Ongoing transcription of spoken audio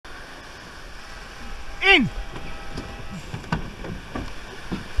In.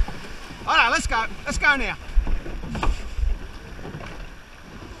 All right, let's go. Let's go now.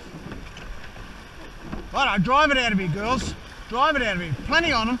 All right, drive it out of here, girls. Drive it out of here.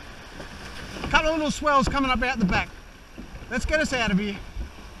 Plenty on them. A couple of little swells coming up out the back. Let's get us out of here.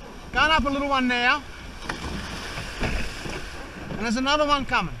 Going up a little one now. And there's another one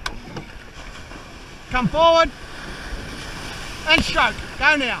coming. Come forward. And stroke.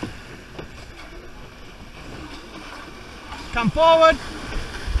 Go now. Come forward.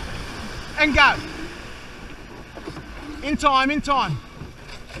 And go. In time, in time.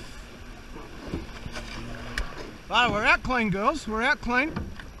 Right, we're out clean, girls. We're out clean.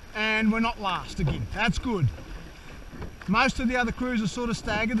 And we're not last again. That's good. Most of the other crews are sort of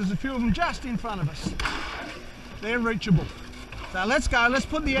staggered. There's a few of them just in front of us. They're reachable. So let's go. Let's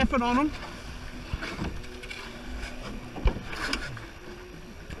put the effort on them.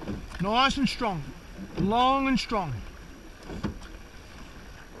 Nice and strong. Long and strong.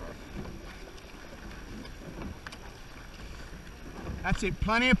 That's it.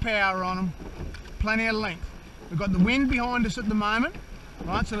 Plenty of power on them. Plenty of length. We've got the wind behind us at the moment.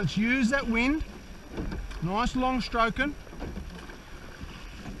 Right, so let's use that wind. Nice long stroking.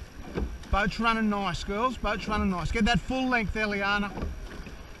 Boat's running nice, girls. Boat's running nice. Get that full length, Eliana.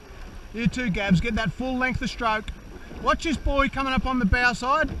 You too, Gabs. Get that full length of stroke. Watch this boy coming up on the bow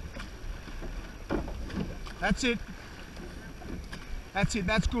side. That's it. That's it.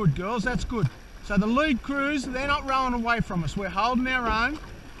 That's good, girls. That's good. So the lead crews, they're not rowing away from us. We're holding our own.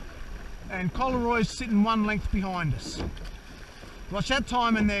 And Coleroy's sitting one length behind us. Watch that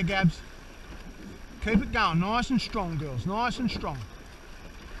time in there, Gabs. Keep it going. Nice and strong, girls. Nice and strong.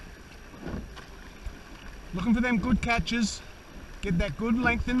 Looking for them good catches. Get that good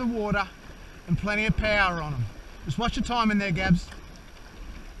length in the water and plenty of power on them. Just watch your time in there, Gabs.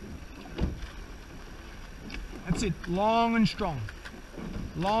 That's it. Long and strong.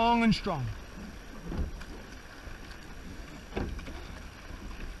 Long and strong.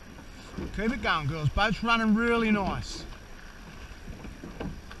 Keep it going, girls. Boat's running really nice.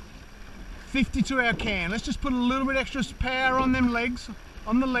 50 to our can. Let's just put a little bit extra power on them legs,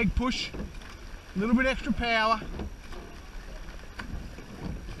 on the leg push. A little bit extra power.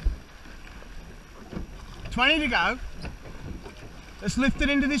 20 to go. Let's lift it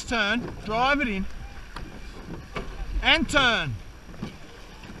into this turn. Drive it in. And turn.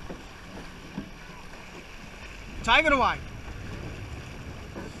 Take it away.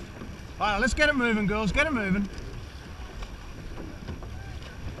 All right, let's get it moving, girls. Get it moving.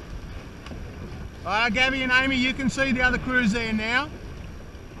 All right, Gabby and Amy, you can see the other crews there now.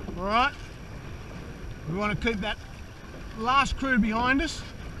 All right. We want to keep that last crew behind us,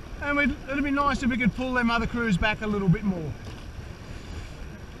 and it'd be nice if we could pull them other crews back a little bit more.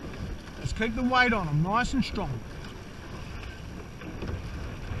 Let's keep the weight on them, nice and strong.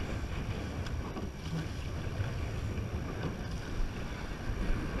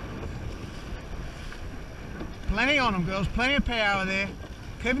 Plenty on them, girls, plenty of power there.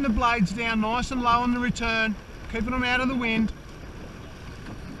 Keeping the blades down nice and low on the return, keeping them out of the wind.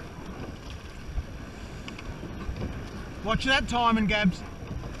 Watch that timing, Gabs.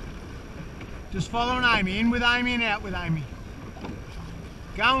 Just following Amy, in with Amy and out with Amy.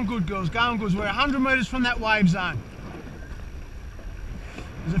 Going good, girls, going good. We're 100 metres from that wave zone.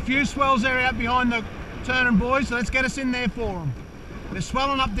 There's a few swells there out behind the turning buoys, so let's get us in there for them. They're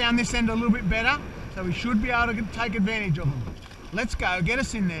swelling up down this end a little bit better, so we should be able to take advantage of them. Let's go, get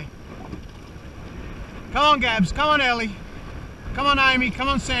us in there. Come on, Gabs, come on, Ellie. Come on, Amy, come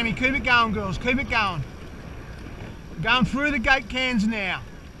on, Sammy. Keep it going, girls, keep it going. Going through the gate cans now.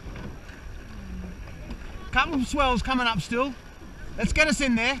 Couple of swells coming up still. Let's get us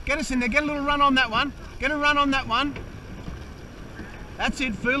in there, get us in there. Get a little run on that one. Get a run on that one. That's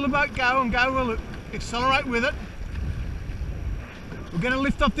it, feel the boat go and go, we'll accelerate with it. We're going to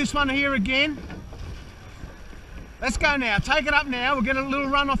lift off this one here again. Let's go now, take it up now. We'll get a little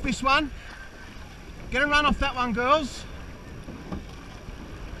run off this one. Get a run off that one, girls.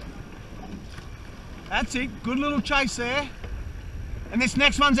 That's it, good little chase there. And this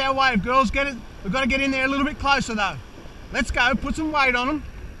next one's our wave, girls. Get it. We've got to get in there a little bit closer though. Let's go, put some weight on them.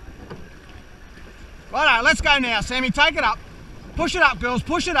 Righto, let's go now, Sammy, take it up. Push it up, girls,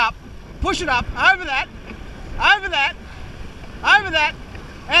 push it up. Push it up, over that, over that, over that,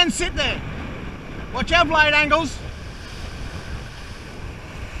 and sit there. Watch our blade angles.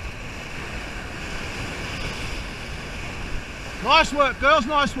 Nice work, girls,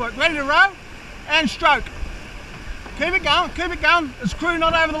 nice work. Ready to row and stroke. Keep it going, keep it going. There's crew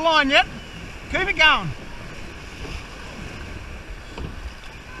not over the line yet. Keep it going.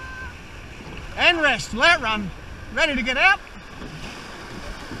 and rest. Let it run. Ready to get out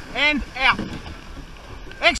and out.